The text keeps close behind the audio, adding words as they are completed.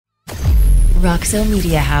Roxo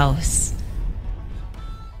Media House.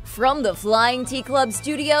 From the Flying T Club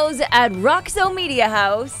studios at Roxo Media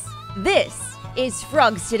House, this is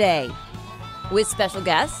Frogs Today, with special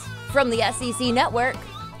guests from the SEC Network,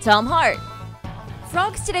 Tom Hart,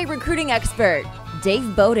 Frogs Today recruiting expert, Dave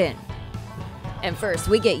Beaudin. And first,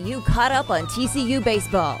 we get you caught up on TCU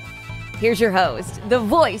baseball. Here's your host, the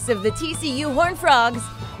voice of the TCU Horned Frogs,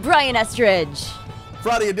 Brian Estridge.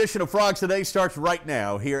 Friday edition of Frogs Today starts right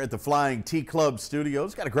now here at the Flying T Club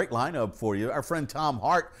studios. Got a great lineup for you. Our friend Tom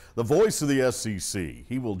Hart, the voice of the SEC.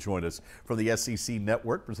 He will join us from the SEC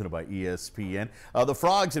Network, presented by ESPN. The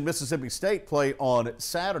Frogs in Mississippi State play on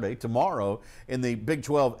Saturday, tomorrow, in the Big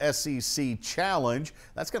 12 SEC Challenge.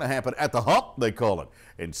 That's going to happen at the Hump, they call it,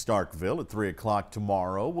 in Starkville at 3 o'clock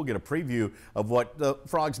tomorrow. We'll get a preview of what the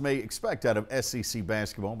Frogs may expect out of SEC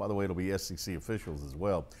basketball. By the way, it'll be SEC officials as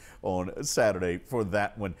well on Saturday for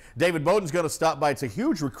that one. David Beaudin's going to stop by. It's a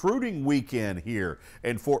huge recruiting weekend here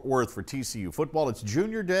in Fort Worth for TCU football. It's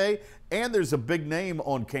Junior Day, and there's a big name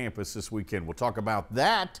on campus this weekend. We'll talk about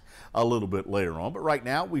that a little bit later on. But right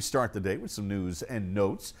now, we start the day with some news and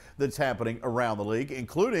notes that's happening around the league,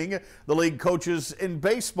 including the league coaches in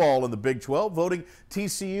baseball in the Big 12 voting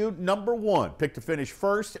TCU #1, picked to finish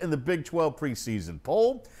first in the Big 12 preseason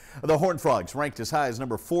poll. The Horned Frogs, ranked as high as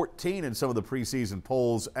number 14 in some of the preseason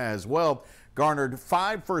polls as well, garnered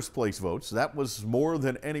 5 first-place votes. That was more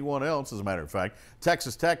than anyone else, as a matter of fact.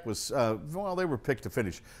 Texas Tech was, they were picked to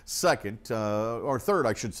finish second, or third,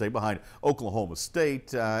 I should say, behind Oklahoma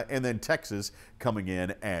State, and then Texas coming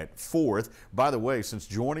in at 4th. By the way, since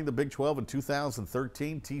joining the Big 12 in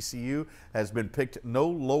 2013, TCU has been picked no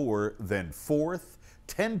lower than 4th.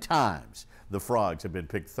 10 times the Frogs have been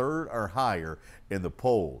picked 3rd or higher in the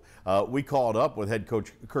poll. We called up with head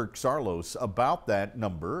coach Kirk Saarloos about that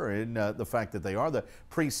number and the fact that they are the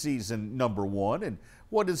preseason #1. And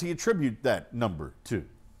what does he attribute that number to?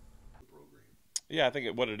 Yeah, I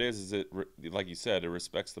think what it is it, like you said, it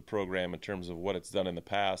respects the program in terms of what it's done in the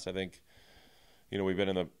past. I think, we've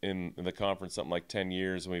been in the conference something like 10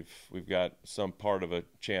 years, and we've got some part of a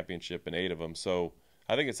championship in 8 of them. So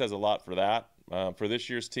I think it says a lot for that. For this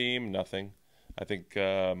year's team, nothing. I think,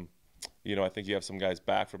 I think you have some guys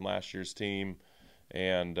back from last year's team,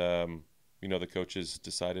 and, the coaches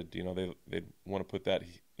decided, they want to put that,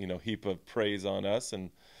 heap of praise on us.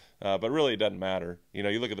 And but really it doesn't matter. You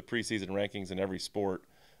look at the preseason rankings in every sport.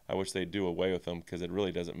 I wish they'd do away with them because it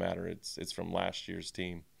really doesn't matter. It's from last year's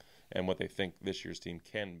team and what they think this year's team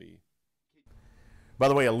can be. By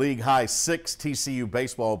the way, a league-high 6 TCU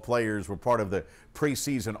baseball players were part of the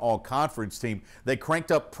preseason all-conference team. They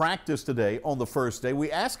cranked up practice today on the first day. We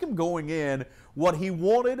asked him going in what he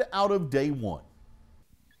wanted out of day one.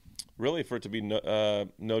 Really, for it to be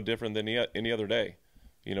no different than any other day.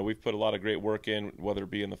 We've put a lot of great work in, whether it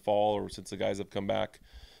be in the fall or since the guys have come back,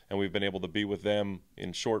 and we've been able to be with them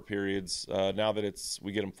in short periods. Now that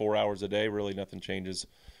we get them 4 hours a day, really nothing changes.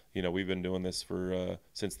 We've been doing this for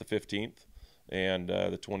since the 15th. And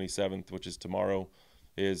the 27th, which is tomorrow,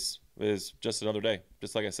 is just another day.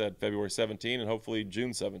 Just like I said, February 17 and hopefully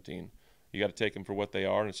June 17. You got to take them for what they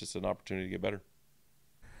are, and it's just an opportunity to get better.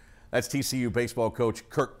 That's TCU baseball coach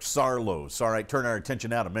Kirk Saarloos. All right, turn our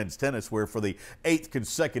attention now to men's tennis, where for the 8th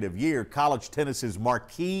consecutive year, college tennis's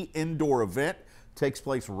marquee indoor event takes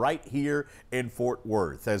place right here in Fort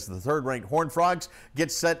Worth as the 3rd-ranked Horned Frogs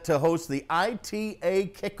get set to host the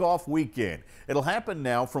ITA kickoff weekend. It'll happen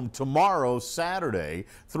now from tomorrow, Saturday,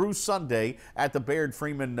 through Sunday at the Baird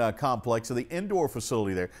Freeman complex of the indoor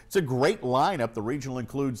facility there. It's a great lineup. The regional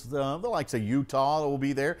includes the likes of Utah that will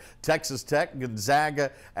be there, Texas Tech,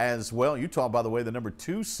 Gonzaga as well. Utah, by the way, the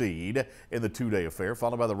 #2 seed in the 2-day affair,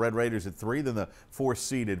 followed by the Red Raiders at 3, then the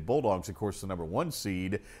 4th-seeded Bulldogs. Of course, the #1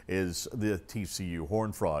 seed is the TCU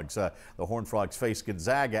Horned Frogs. The Horned Frogs face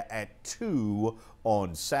Gonzaga at 2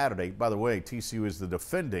 on Saturday. By the way, TCU is the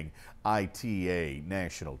defending ITA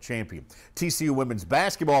national champion. TCU women's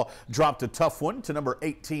basketball dropped a tough one to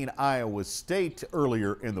 #18 Iowa State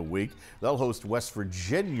earlier in the week. They'll host West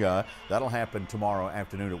Virginia. That'll happen tomorrow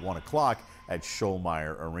afternoon at 1 o'clock at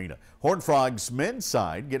Schollmeyer Arena. Horned Frogs men's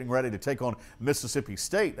side getting ready to take on Mississippi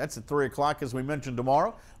State. That's at 3 o'clock, as we mentioned,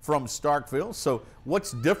 tomorrow from Starkville. So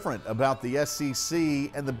what's different about the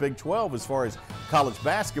SEC and the Big 12 as far as college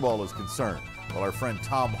basketball is concerned? Well, our friend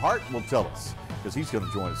Tom Hart will tell us, because he's going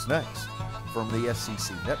to join us next from the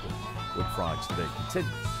SEC Network, when Frogs Today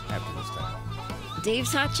continues after this time.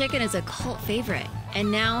 Dave's Hot Chicken is a cult favorite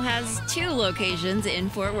and now has 2 locations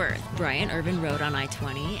in Fort Worth, Bryant Irvin Road on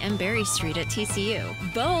I-20 and Berry Street at TCU,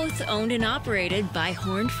 both owned and operated by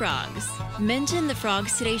Horned Frogs. Mention the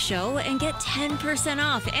Frogs Today show and get 10%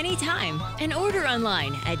 off anytime and order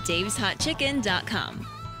online at daveshotchicken.com.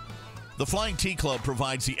 The Flying T Club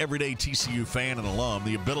provides the everyday TCU fan and alum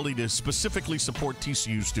the ability to specifically support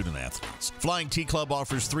TCU student athletes. Flying T Club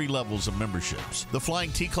offers 3 levels of memberships. The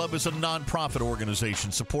Flying T Club is a nonprofit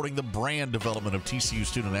organization supporting the brand development of TCU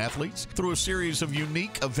student athletes through a series of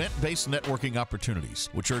unique event-based networking opportunities,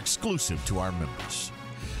 which are exclusive to our members.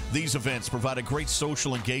 These events provide a great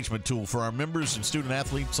social engagement tool for our members and student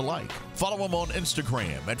athletes alike. Follow them on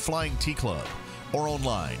Instagram at Flying T Club or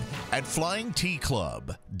online at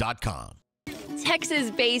flyingtclub.com.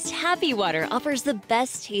 Texas-based Happy Water offers the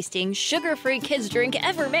best-tasting, sugar-free kids drink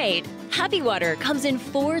ever made. Happy Water comes in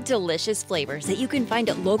 4 delicious flavors that you can find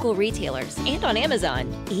at local retailers and on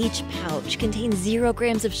Amazon. Each pouch contains 0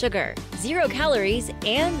 grams of sugar, 0 calories,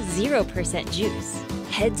 and 0% juice.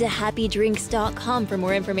 Head to happydrinks.com for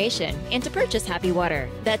more information and to purchase Happy Water.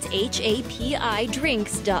 That's HAPI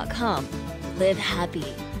Live happy,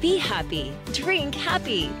 be happy, drink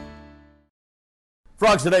happy.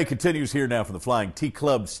 Frogs Today continues here now from the Flying T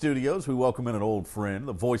Club studios. We welcome in an old friend,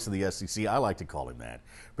 the voice of the SEC. I like to call him that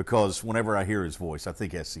because whenever I hear his voice, I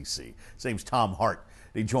think SEC. His name's Tom Hart.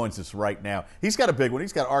 He joins us right now. He's got a big one.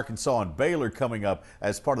 He's got Arkansas and Baylor coming up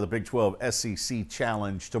as part of the Big 12 SEC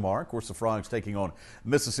Challenge tomorrow. Of course, the Frogs taking on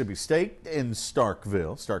Mississippi State in Stark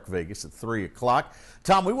Vegas at 3 o'clock.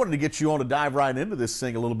 Tom, we wanted to get you on to dive right into this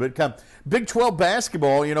thing a little bit. Big 12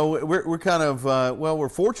 basketball, you know, we're kind of, we're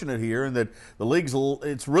fortunate here in that the league's,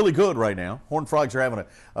 it's really good right now. Horned Frogs are having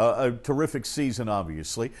a terrific season,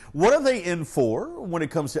 obviously. What are they in for when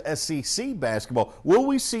it comes to SEC basketball? Will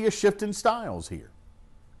we see a shift in styles here?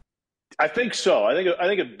 I think so. I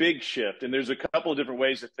think a big shift, and there's a couple of different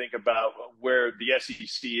ways to think about where the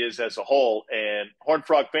SEC is as a whole, and Horned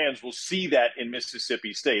Frog fans will see that in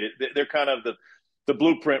Mississippi State. They're kind of the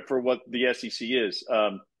blueprint for what the SEC is.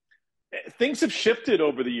 Things have shifted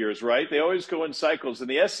over the years, right? They always go in cycles, and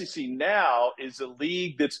the SEC now is a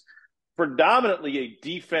league that's predominantly a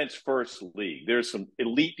defense-first league. There's some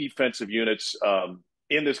elite defensive units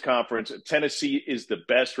in this conference. Tennessee is the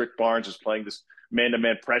best. Rick Barnes is playing this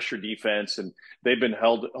man-to-man pressure defense, and they've been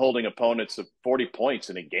holding opponents of 40 points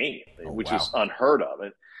in a game, which is unheard of.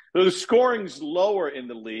 And the scoring's lower in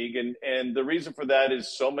the league, and the reason for that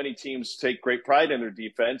is so many teams take great pride in their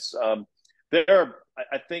defense. I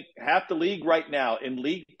think half the league right now in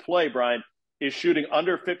league play, Brian, is shooting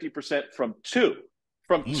under 50% from two,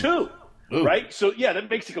 right? So, yeah, that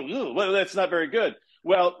makes you go, ooh, well, that's not very good.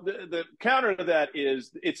 Well, the counter to that is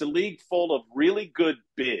it's a league full of really good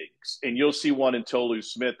bigs, and you'll see one in Tolu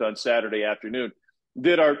Smith on Saturday afternoon,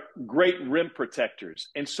 that are great rim protectors.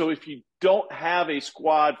 And so if you don't have a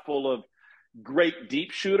squad full of great deep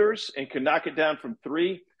shooters and can knock it down from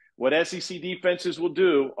 3, what SEC defenses will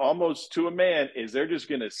do almost to a man is they're just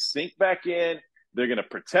going to sink back in. They're going to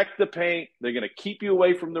protect the paint. They're going to keep you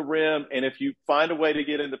away from the rim. And if you find a way to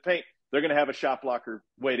get in the paint, they're going to have a shot blocker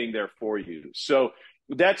waiting there for you. So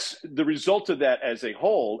that's the result of that as a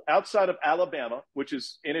whole. Outside of Alabama, which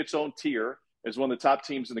is in its own tier, is one of the top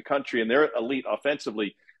teams in the country, and they're elite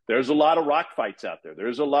offensively, there's a lot of rock fights out there.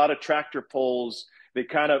 There's a lot of tractor pulls. They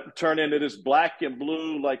kind of turn into this black and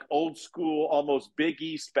blue, like old school, almost Big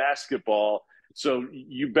East basketball. So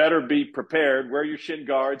you better be prepared, wear your shin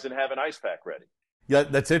guards, and have an ice pack ready. Yeah,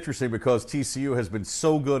 that's interesting because TCU has been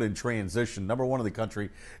so good in transition, number 1 in the country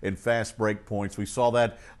in fast break points. We saw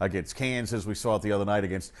that against Kansas. We saw it the other night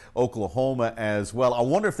against Oklahoma as well. I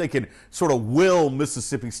wonder if they can sort of will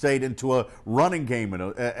Mississippi State into a running game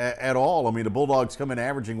at all. I mean, the Bulldogs come in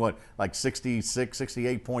averaging, like 66,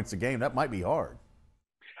 68 points a game. That might be hard.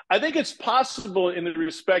 I think it's possible in the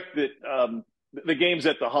respect that the game's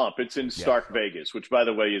at the Hump. It's in Stark Vegas, which, by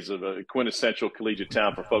the way, is a quintessential collegiate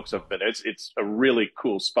town for folks who have been. It's a really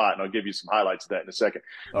cool spot, and I'll give you some highlights of that in a second.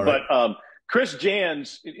 All right. But Chris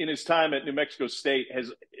Jans, in his time at New Mexico State,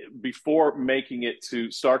 has, before making it to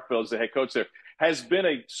Starkville as the head coach there, has been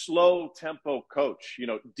a slow-tempo coach. You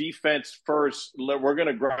know, defense first. We're going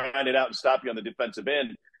to grind it out and stop you on the defensive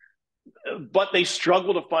end. But they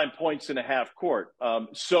struggle to find points in a half court.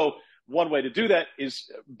 So one way to do that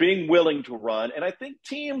is being willing to run. And I think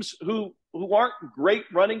teams who aren't great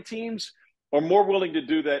running teams are more willing to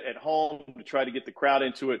do that at home to try to get the crowd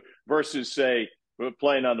into it versus, say,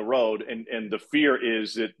 playing on the road. And the fear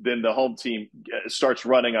is that then the home team starts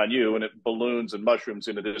running on you and it balloons and mushrooms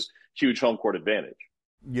into this huge home court advantage.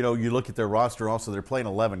 You know, you look at their roster also, they're playing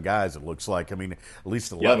 11 guys, it looks like. I mean, at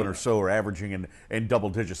least 11 or so are averaging in double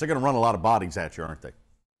digits. They're going to run a lot of bodies at you, aren't they?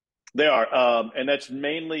 They are, and that's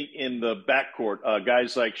mainly in the backcourt.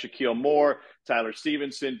 Guys like Shaquille Moore, Tyler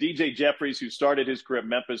Stevenson, DJ Jeffries, who started his career at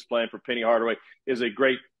Memphis playing for Penny Hardaway, is a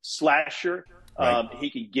great slasher. Right. He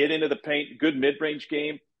can get into the paint, good mid-range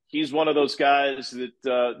game. He's one of those guys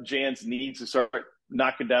that Jans needs to start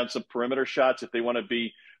knocking down some perimeter shots if they want to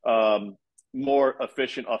be more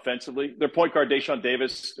efficient offensively. Their point guard, Deshaun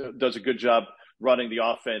Davis, does a good job running the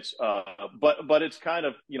offense. But it's kind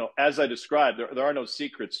of, as I described, there are no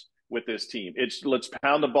secrets with this team. It's let's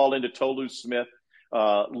pound the ball into Tolu Smith.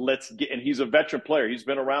 And he's a veteran player. He's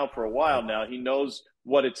been around for a while now. He knows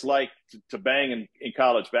what it's like to bang in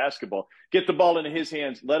college basketball. Get the ball into his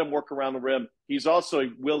hands, let him work around the rim. He's also a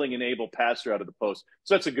willing and able passer out of the post.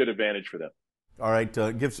 So that's a good advantage for them. All right,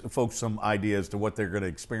 give folks some ideas to what they're going to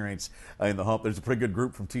experience in the hump. There's a pretty good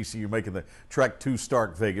group from TCU making the trek to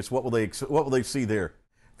Stark Vegas. What will they see there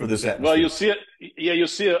for this atmosphere? Well, you'll see it. Yeah, you'll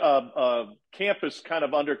see a campus kind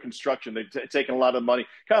of under construction. They've taken a lot of money,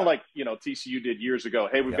 kind of like TCU did years ago.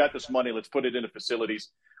 Hey, we've got this money. Let's put it into facilities.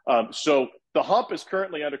 So the hump is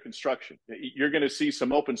currently under construction. You're going to see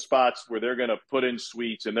some open spots where they're going to put in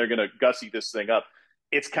suites and they're going to gussy this thing up.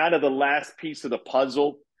 It's kind of the last piece of the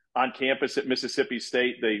puzzle on campus at Mississippi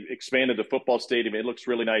State. They expanded the football stadium. It looks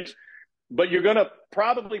really nice. But you're going to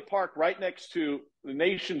probably park right next to the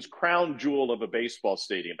nation's crown jewel of a baseball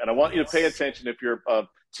stadium. And I want you to pay attention if you're a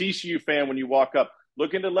TCU fan when you walk up.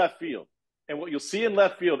 Look into left field. And what you'll see in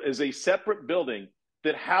left field is a separate building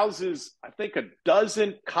that houses, I think, a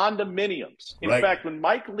dozen condominiums. In fact, when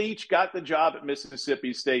Mike Leach got the job at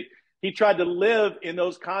Mississippi State, he tried to live in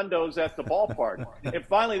those condos at the ballpark. And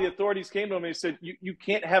finally, the authorities came to him and he said, you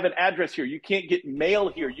can't have an address here. You can't get mail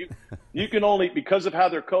here. You can only, because of how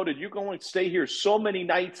they're coded, you can only stay here so many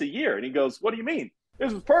nights a year. And he goes, what do you mean?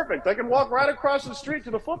 This is perfect. I can walk right across the street to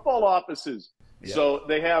the football offices. Yeah. So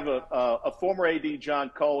they have a former AD, John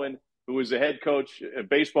Cohen, who was the head coach at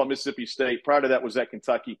baseball at Mississippi State. Prior to that was at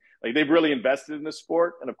Kentucky. They've really invested in the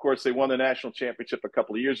sport. And, of course, they won the national championship a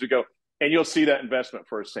couple of years ago. And you'll see that investment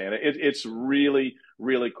firsthand. It's really,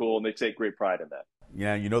 really cool, and they take great pride in that.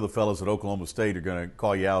 Yeah, the fellows at Oklahoma State are going to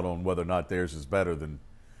call you out on whether or not theirs is better than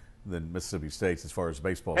Mississippi State's as far as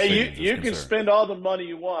baseball. Hey, you can spend all the money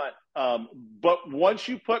you want, but once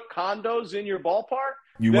you put condos in your ballpark,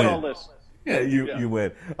 you win. I'll listen. Yeah, you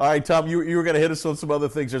win. All right, Tom, you were going to hit us on some other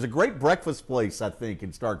things. There's a great breakfast place, I think,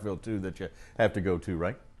 in Starkville, too, that you have to go to,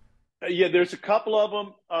 right? Yeah, there's a couple of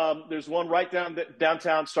them. There's one right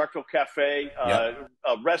downtown, Starkville Cafe.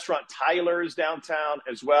 Restaurant Tyler's downtown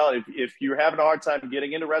as well. If you're having a hard time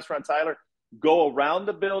getting into Restaurant Tyler, go around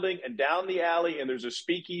the building and down the alley, and there's a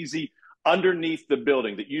speakeasy underneath the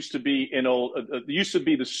building that used to be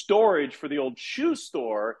the storage for the old shoe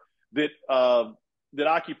store that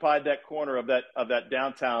occupied that corner of that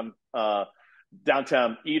downtown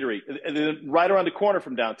eatery, and then right around the corner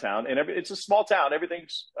from downtown. And it's a small town.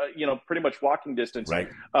 Everything's, pretty much walking distance. Right.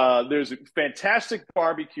 There's a fantastic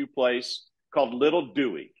barbecue place called Little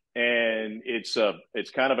Dewey. And it's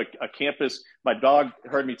kind of a campus. My dog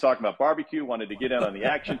heard me talking about barbecue, wanted to get in on the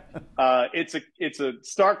action. It's a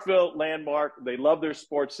Starkville landmark. They love their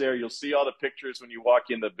sports there. You'll see all the pictures when you walk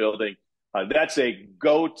in the building. That's a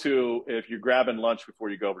go-to if you're grabbing lunch before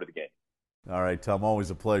you go over to the game. All right, Tom, always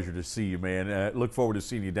a pleasure to see you, man. Look forward to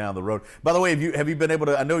seeing you down the road. By the way, have you been able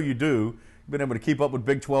to, I know you do, been able to keep up with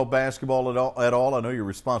Big 12 basketball at all? I know your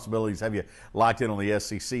responsibilities have you locked in on the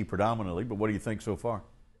SEC predominantly, but what do you think so far?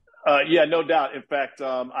 Yeah, no doubt. In fact,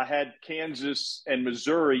 I had Kansas and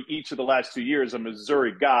Missouri each of the last 2 years. I'm a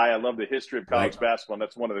Missouri guy. I love the history of college basketball, and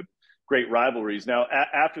that's one of the great rivalries. Now,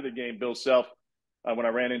 after the game, Bill Self, when I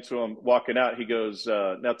ran into him walking out, he goes,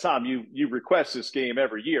 now, Tom, you request this game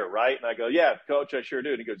every year, right? And I go, yeah, Coach, I sure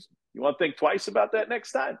do. And he goes, you want to think twice about that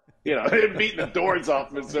next time? They've beaten the doors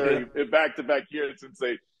off Missouri in back-to-back years since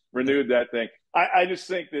they renewed that thing. I just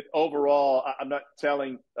think that overall, I'm not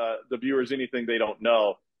telling the viewers anything they don't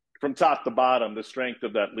know. From top to bottom, the strength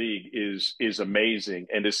of that league is amazing.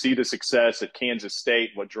 And to see the success at Kansas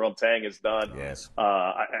State, what Jerome Tang has done,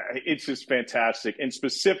 it's just fantastic. And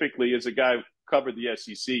specifically, as a guy who covered the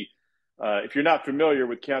SEC, if you're not familiar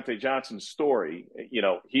with Keontae Johnson's story,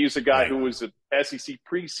 he's a guy who was an SEC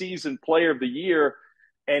preseason player of the year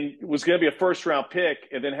and was going to be a first-round pick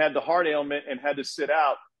and then had the heart ailment and had to sit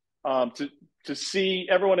out. To see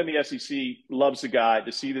everyone in the SEC loves the guy,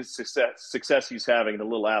 to see the success he's having in the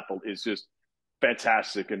Little Apple is just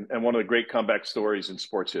fantastic and one of the great comeback stories in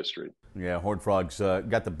sports history. Yeah, Horned Frogs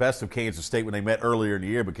got the best of Kansas State when they met earlier in the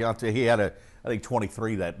year, but I'll tell you, he had I think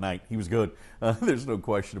 23 that night. He was good. There's no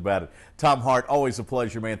question about it. Tom Hart, always a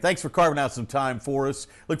pleasure, man. Thanks for carving out some time for us.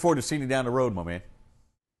 Look forward to seeing you down the road, my man.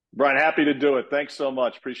 Brian, happy to do it. Thanks so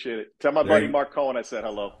much. Appreciate it. Tell my buddy Mark Cohen I said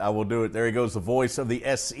hello. I will do it. There he goes, the voice of the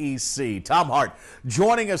SEC. Tom Hart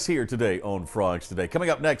joining us here today on Frogs Today. Coming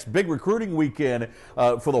up next, big recruiting weekend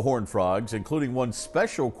for the Horned Frogs, including one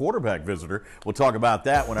special quarterback visitor. We'll talk about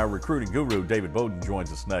that when our recruiting guru, David Beaudin,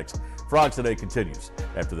 joins us next. Frogs Today continues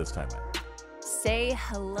after this timeout. Say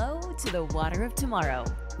hello to the water of tomorrow.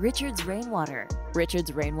 Richard's Rainwater.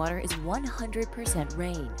 Richard's Rainwater is 100%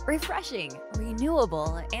 rain, refreshing,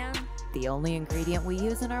 renewable, and the only ingredient we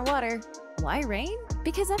use in our water. Why rain?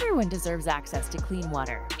 Because everyone deserves access to clean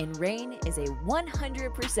water, and rain is a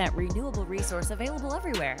 100% renewable resource available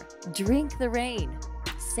everywhere. Drink the rain.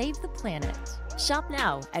 Save the planet. Shop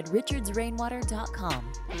now at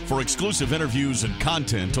richardsrainwater.com. For exclusive interviews and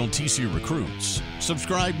content on TCU recruits,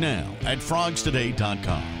 subscribe now at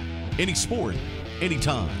frogstoday.com. Any sport,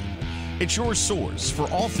 anytime. It's your source for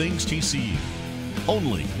all things TCU.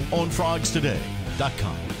 Only on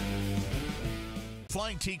frogstoday.com.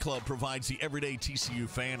 Flying T Club provides the everyday TCU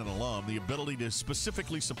fan and alum the ability to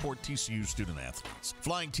specifically support TCU student athletes.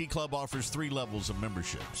 Flying T Club offers 3 levels of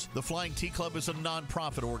memberships. The Flying T Club is a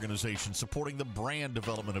nonprofit organization supporting the brand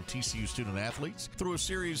development of TCU student athletes through a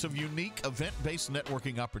series of unique event-based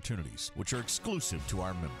networking opportunities, which are exclusive to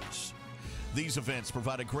our members. These events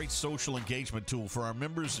provide a great social engagement tool for our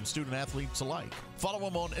members and student athletes alike. Follow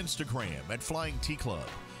them on Instagram at Flying T Club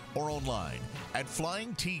or online at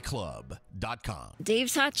flyingtclub.com.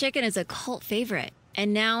 Dave's Hot Chicken is a cult favorite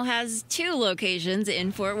and now has 2 locations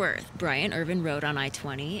in Fort Worth, Bryant Irvin Road on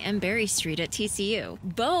I-20 and Berry Street at TCU,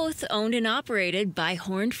 both owned and operated by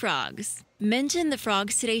Horned Frogs. Mention the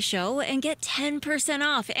Frogs Today show and get 10%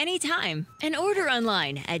 off anytime, and order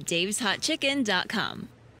online at daveshotchicken.com.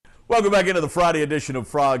 Welcome back into the Friday edition of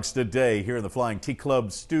Frogs Today here in the Flying T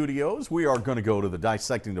Club studios. We are going to go to the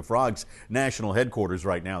Dissecting the Frogs national headquarters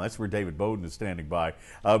right now. That's where David Beaudin is standing by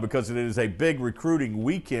because it is a big recruiting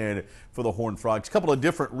weekend for the Horned Frogs. A couple of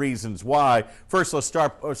different reasons why. First, let's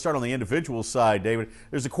start on the individual side, David.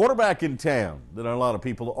 There's a quarterback in town that a lot of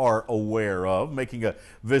people are aware of, making a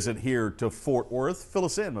visit here to Fort Worth. Fill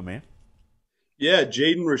us in, my man. Yeah,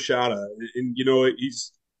 Jaden Rashada. And,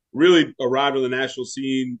 he's really arrived on the national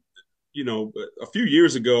scene a few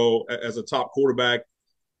years ago as a top quarterback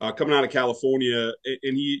coming out of California.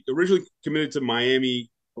 And he originally committed to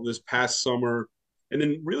Miami this past summer. And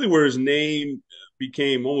then really where his name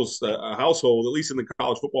became almost a household, at least in the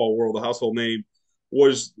college football world, a household name,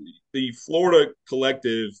 was the Florida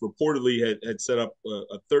Collective reportedly had set up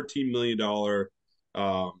a $13 million,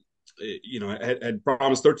 had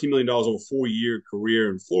promised $13 million over a 4-year career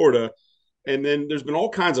in Florida. And then there's been all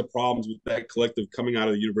kinds of problems with that collective coming out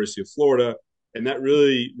of the University of Florida, and that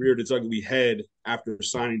really reared its ugly head after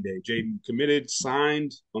signing day. Jaden committed,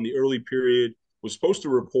 signed on the early period, was supposed to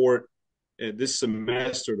report this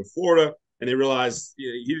semester to Florida, and they realized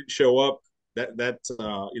he didn't show up.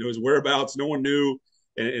 His whereabouts, no one knew,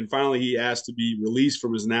 and finally he asked to be released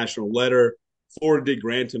from his national letter. Florida did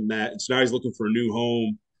grant him that, and so now he's looking for a new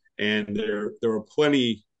home, and there are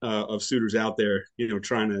plenty of suitors out there,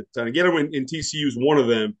 trying to get him, and TCU is one of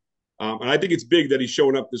them. And I think it's big that he's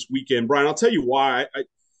showing up this weekend. Brian, I'll tell you why.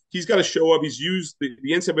 He's got to show up. He's used the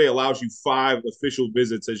NCAA allows you 5 official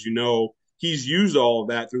visits, as you know. He's used all of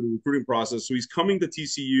that through the recruiting process. So he's coming to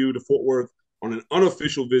TCU, to Fort Worth, on an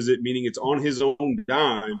unofficial visit, meaning it's on his own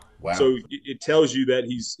dime. Wow. So it tells you that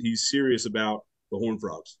he's serious about the Horned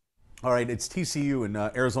Frogs. All right, it's TCU in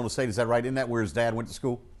Arizona State. Is that right? Isn't that where his dad went to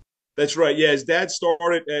school? That's right. Yeah, his dad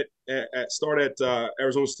started at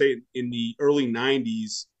Arizona State in the early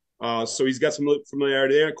 90s. So he's got some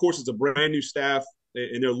familiarity there. Of course, it's a brand new staff,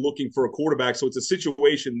 and they're looking for a quarterback. So it's a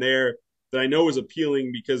situation there that I know is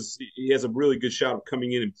appealing because he has a really good shot of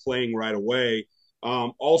coming in and playing right away.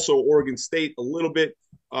 Also, Oregon State a little bit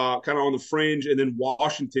kind of on the fringe, and then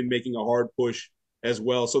Washington making a hard push as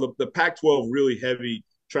well. So the Pac-12 really heavy,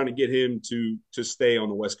 trying to get him to stay on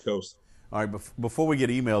the West Coast. All right, before we get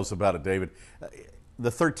emails about it, David, the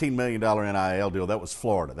 $13 million NIL deal, that was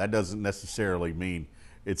Florida. That doesn't necessarily mean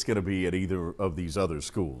it's going to be at either of these other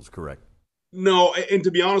schools, correct? No, and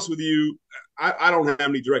to be honest with you, I don't have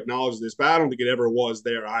any direct knowledge of this, but I don't think it ever was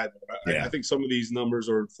there either. I think some of these numbers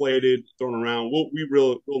are inflated, thrown around.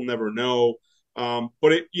 We'll never know. But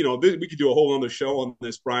we could do a whole other show on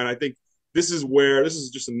this, Brian. I think this is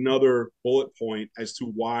just another bullet point as to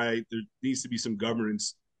why there needs to be some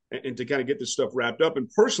governance and to kind of get this stuff wrapped up. And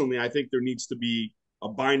personally, I think there needs to be a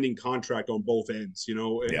binding contract on both ends,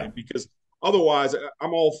 because otherwise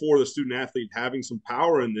I'm all for the student athlete having some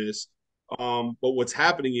power in this. But what's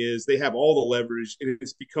happening is they have all the leverage, and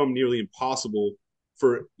it's become nearly impossible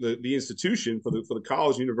for the institution, for the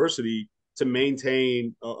college university, to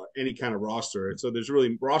maintain any kind of roster. And so there's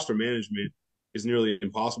really roster management is nearly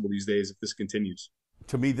impossible these days if this continues.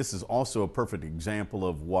 To me, this is also a perfect example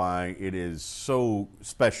of why it is so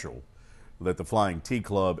special that the Flying T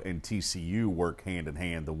Club and TCU work hand in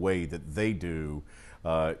hand the way that they do,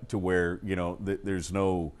 to where there's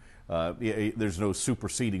no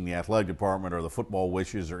superseding the athletic department or the football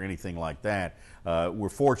wishes or anything like that. We're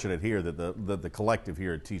fortunate here that the collective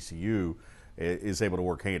here at TCU is able to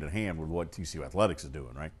work hand in hand with what TCU Athletics is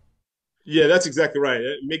doing, right? Yeah, that's exactly right.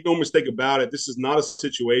 Make no mistake about it. This is not a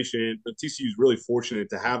situation, but TCU is really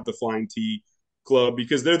fortunate to have the Flying T Club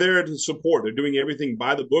because they're there to support. They're doing everything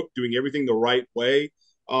by the book, doing everything the right way,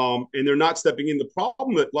 and they're not stepping in. The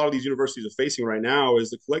problem that a lot of these universities are facing right now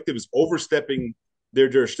is the collective is overstepping their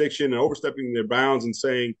jurisdiction and overstepping their bounds and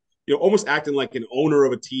saying, almost acting like an owner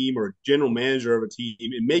of a team or a general manager of a team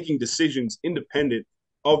and making decisions independent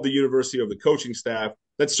of the university, of the coaching staff.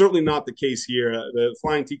 That's certainly not the case here. The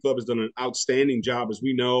Flying T Club has done an outstanding job, as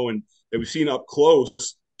we know, and that we've seen up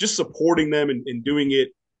close, just supporting them and doing it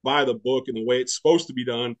by the book and the way it's supposed to be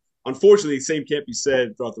done. Unfortunately, the same can't be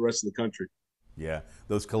said throughout the rest of the country. Yeah,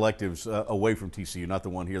 those collectives away from TCU, not the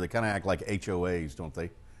one here, they kind of act like HOAs, don't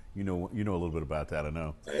they? You know a little bit about that, I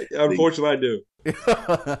know. Unfortunately, I do.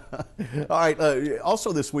 All right.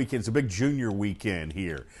 Also this weekend, it's a big junior weekend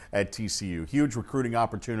here at TCU. Huge recruiting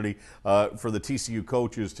opportunity for the TCU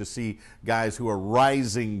coaches to see guys who are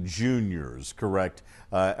rising juniors, correct?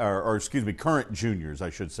 Or excuse me, current juniors, I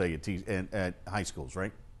should say, at high schools,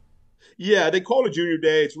 right? Yeah, they call it Junior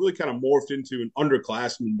Day. It's really kind of morphed into an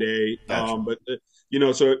underclassmen day.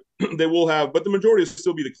 Gotcha. So they will have, but the majority will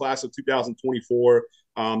still be the class of 2024.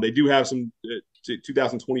 They do have some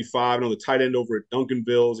 2025. I know the tight end over at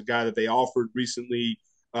Duncanville is a guy that they offered recently.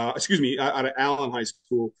 Out of Allen High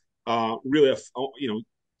School. Really,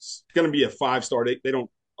 it's going to be a 5-star. They don't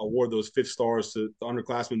award those 5th stars to the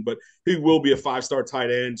underclassmen, but he will be a 5-star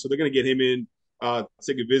tight end. So they're going to get him in to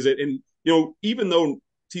take a visit. And even though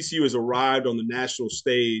TCU has arrived on the national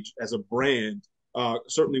stage as a brand,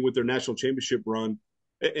 certainly with their national championship run,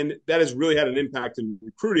 and that has really had an impact in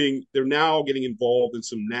recruiting. They're now getting involved in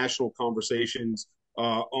some national conversations,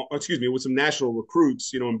 with some national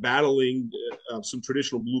recruits, and battling some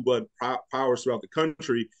traditional blue blood powers throughout the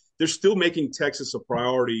country. They're still making Texas a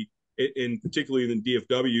priority, in particularly in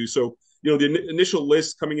DFW. So, the initial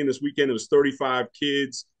list coming in this weekend, it was 35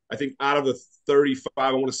 kids. I think out of the 35,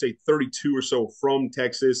 I want to say 32 or so from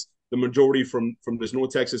Texas, the majority from this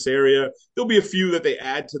North Texas area. There'll be a few that they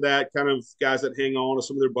add to that, kind of guys that hang on to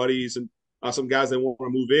some of their buddies and some guys that want to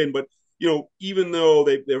move in. But, even though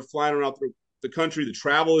they're flying around the country, the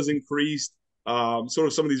travel has increased. Sort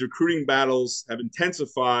of some of these recruiting battles have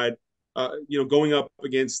intensified, going up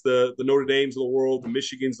against the Notre Dames of the world, the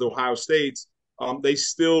Michigans, the Ohio States. They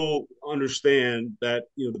still understand that,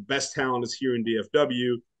 the best talent is here in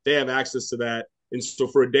DFW. They have access to that. And so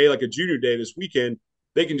for a day like a Junior Day this weekend,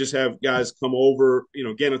 they can just have guys come over.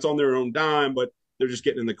 Again, it's on their own dime, but they're just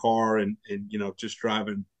getting in the car and just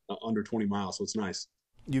driving under 20 miles. So it's nice.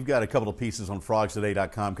 You've got a couple of pieces on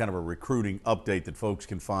frogstoday.com, kind of a recruiting update that folks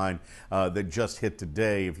can find that just hit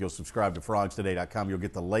today. If you'll subscribe to frogstoday.com, you'll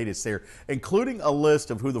get the latest there, including a list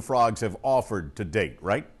of who the Frogs have offered to date,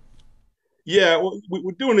 right? Yeah, what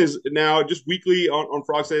we're doing is now just weekly on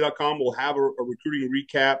frogstoday.com, we'll have a recruiting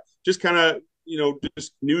recap, just kind of,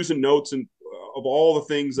 just news and notes and of all the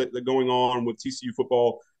things that are going on with TCU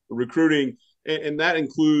football recruiting. And that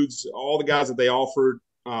includes all the guys that they offered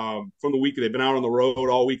from the week. They've been out on the road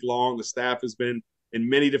all week long. The staff has been in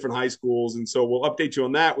many different high schools. And so we'll update you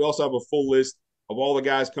on that. We also have a full list of all the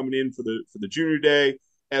guys coming in for the Junior Day,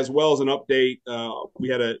 as well as an update. We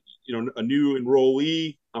had a new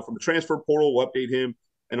enrollee from the transfer portal. We'll update him,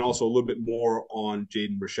 and also a little bit more on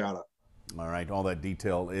Jaden Rashada. All right, all that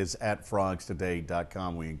detail is at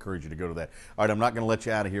frogstoday.com. We encourage you to go to that. All right, I'm not going to let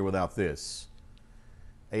you out of here without this.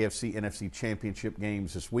 AFC, NFC championship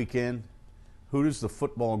games this weekend. Who does the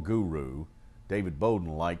football guru, David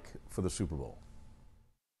Beaudin, like for the Super Bowl?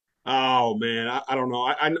 Oh, man, I don't know.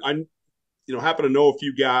 I happen to know a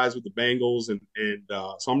few guys with the Bengals, and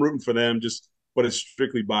so I'm rooting for them, but it's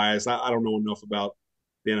strictly biased. I don't know enough about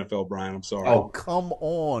the NFL, Brian. I'm sorry. Oh, come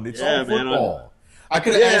on. It's all football. Man, I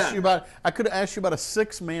could have asked you about a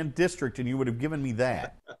 6-man district, and you would have given me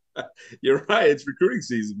that. You're right. It's recruiting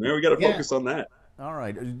season, man. We got to focus on that. All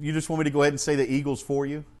right. You just want me to go ahead and say the Eagles for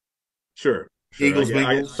you? Sure. Eagles,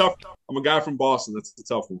 Bengals. Tough. I'm a guy from Boston. That's a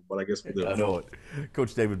tough one, but I guess we'll do it. I know it.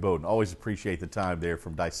 Coach David Beaudin, always appreciate the time there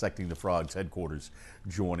from Dissecting the Frogs headquarters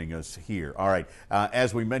joining us here. All right.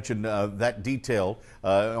 As we mentioned, that detail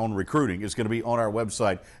on recruiting is going to be on our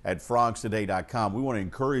website at frogstoday.com. We want to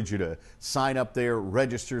encourage you to sign up there,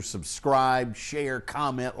 register, subscribe, share,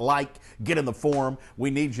 comment, like, get in the forum. We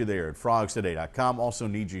need you there at frogstoday.com. Also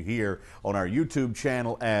need you here on our YouTube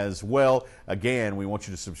channel as well. Again, we want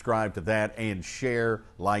you to subscribe to that and share,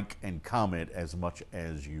 like, and comment as much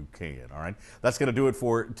as you can. All right. That's going to do it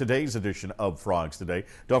for today's edition of Frogs Today.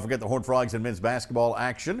 Don't forget the Horned Frogs and men's basketball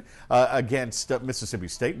action against Mississippi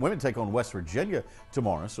State. Women take on West Virginia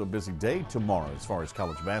tomorrow, so a busy day tomorrow as far as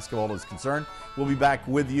college basketball is concerned. We'll be back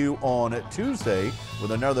with you on Tuesday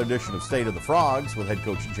with another edition of State of the Frogs with head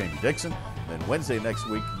coach Jamie Dixon. Then Wednesday next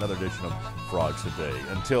week, another edition of Frogs Today.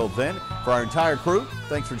 Until then, for our entire crew,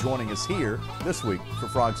 thanks for joining us here this week for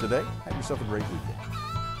Frogs Today. Have yourself a great weekend.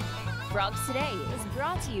 Frogs Today is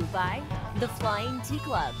brought to you by the Flying T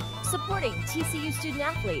Club, supporting TCU student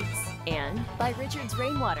athletes, and by Richard's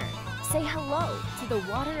Rainwater. Say hello to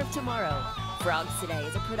the water of tomorrow. Frogs Today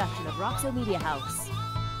is a production of Roxo Media House.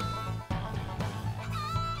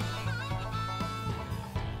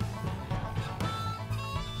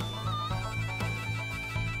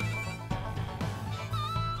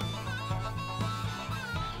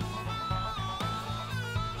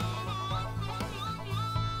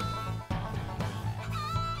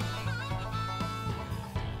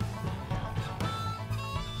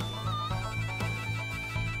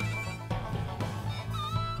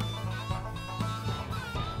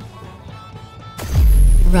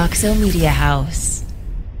 Roxo Media House.